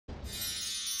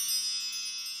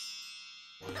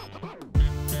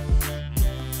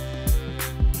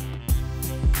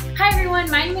Hi everyone,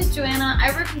 my name is Joanna.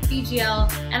 I work with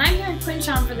BGL and I'm here in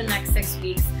Kunshan for the next 6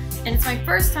 weeks. And it's my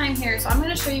first time here, so I'm going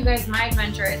to show you guys my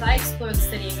adventure as I explore the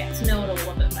city and get to know it a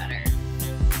little bit better.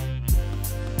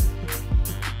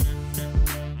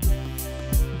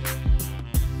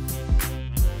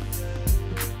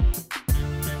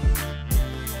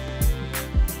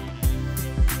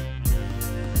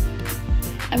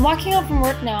 I'm walking out from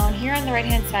work now, and here on the right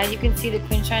hand side you can see the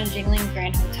Kunshan Jingling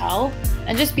Grand Hotel,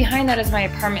 and just behind that is my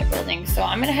apartment building, so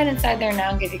I'm going to head inside there now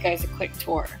and give you guys a quick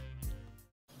tour.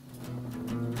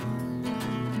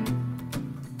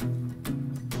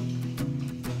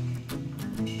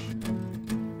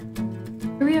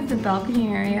 Here we have the balcony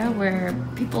area where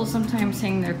people sometimes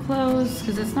hang their clothes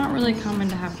because it's not really common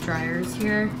to have dryers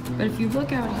here, but if you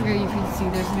look out here you can see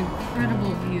there's an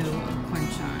incredible view of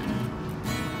Kunshan.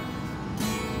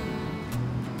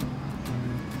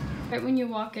 Right when you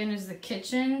walk in is the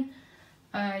kitchen.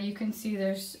 You can see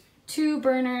there's 2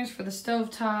 burners for the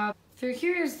stovetop. Through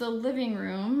here is the living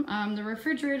room. The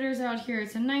refrigerator's out here.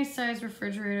 It's a nice sized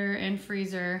refrigerator and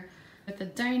freezer. At the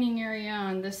dining area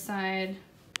on this side.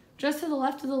 Just to the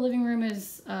left of the living room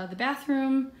is the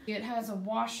bathroom. It has a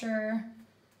washer.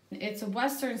 It's a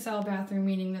Western style bathroom,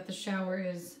 meaning that the shower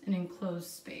is an enclosed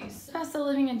space. Past the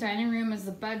living and dining room is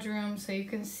the bedroom, so you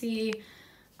can see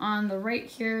on the right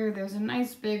here, there's a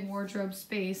nice big wardrobe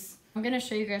space. I'm gonna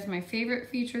show you guys my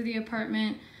favorite feature of the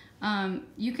apartment.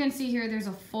 You can see here there's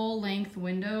a full-length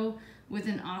window with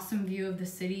an awesome view of the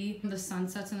city. The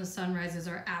sunsets and the sunrises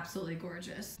are absolutely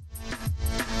gorgeous.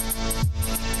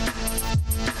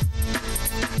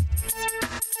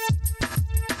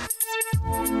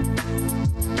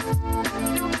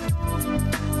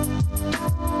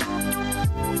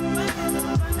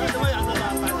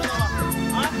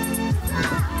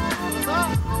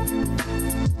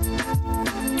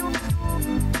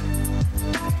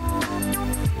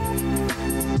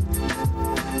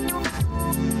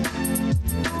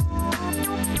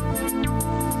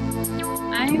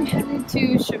 I'm headed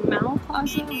to Shanghai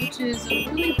Plaza, which is a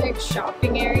really big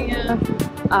shopping area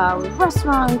with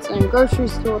restaurants and grocery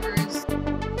stores.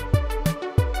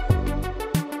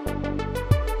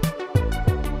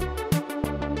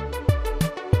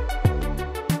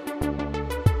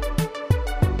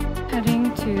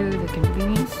 Heading to the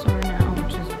convenience store now,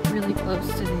 which is really close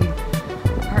to the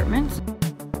apartments.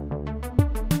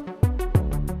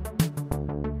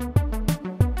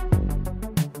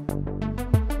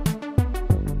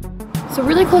 So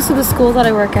really close to the school that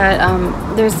I work at,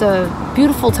 there's a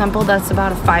beautiful temple that's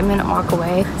about a 5-minute walk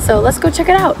away. So let's go check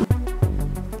it out.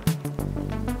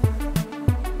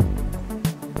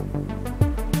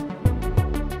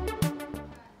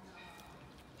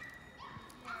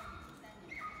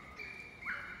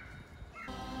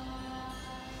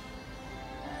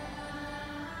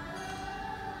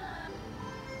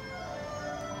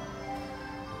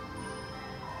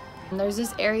 And there's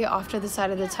this area off to the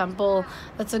side of the temple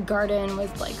that's a garden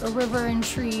with like a river and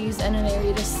trees and an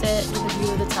area to sit with a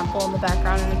view of the temple in the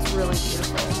background, and it's really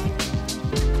beautiful.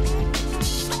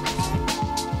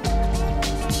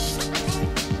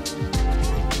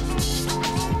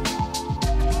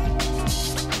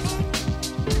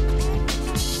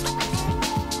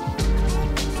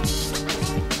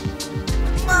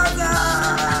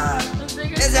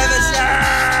 Let's have a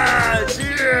shot!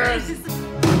 Cheers!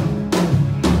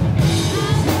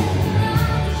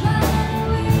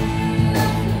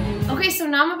 So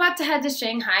now I'm about to head to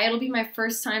Shanghai. It'll be my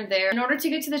first time there. In order to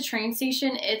get to the train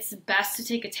station, it's best to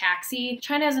take a taxi.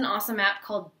 China has an awesome app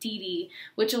called Didi,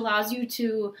 which allows you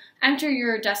to enter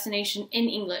your destination in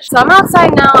English. So I'm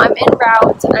outside now, I'm en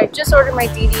route, and I just ordered my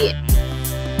Didi.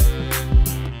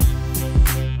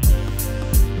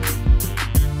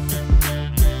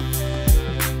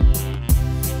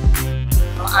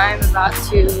 I'm about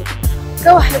to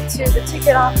go ahead to the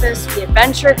ticket office. The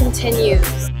adventure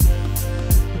continues.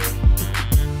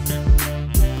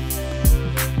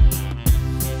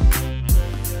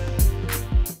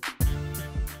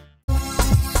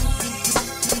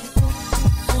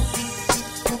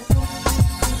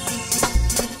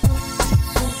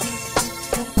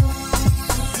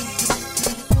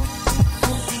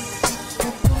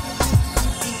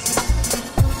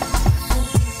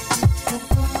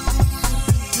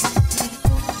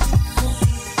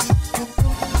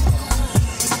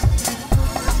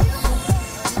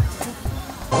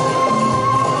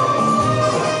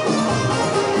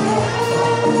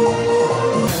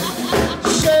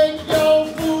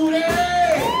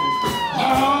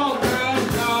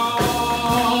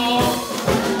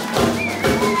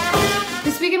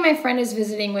 and my friend is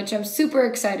visiting, which I'm super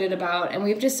excited about, and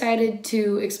we've decided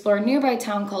to explore a nearby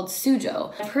town called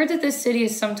Suzhou. I've heard that this city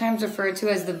is sometimes referred to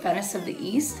as the Venice of the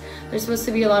East. There's supposed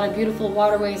to be a lot of beautiful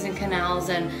waterways and canals,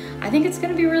 and I think it's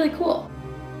gonna be really cool.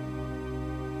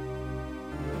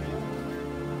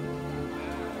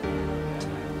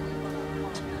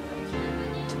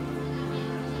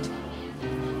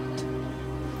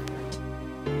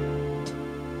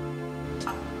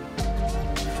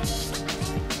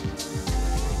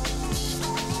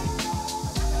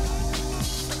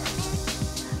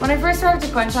 When I first arrived to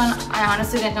Kunshan, I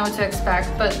honestly didn't know what to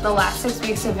expect, but the last 6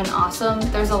 weeks have been awesome.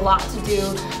 There's a lot to do,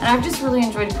 and I've just really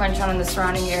enjoyed Kunshan and the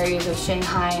surrounding areas of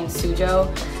Shanghai and Suzhou.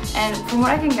 And from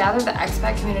what I can gather, the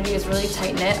expat community is really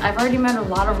tight-knit. I've already met a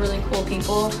lot of really cool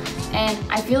people, and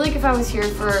I feel like if I was here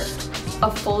for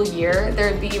a full year,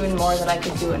 there would be even more that I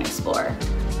could do and explore.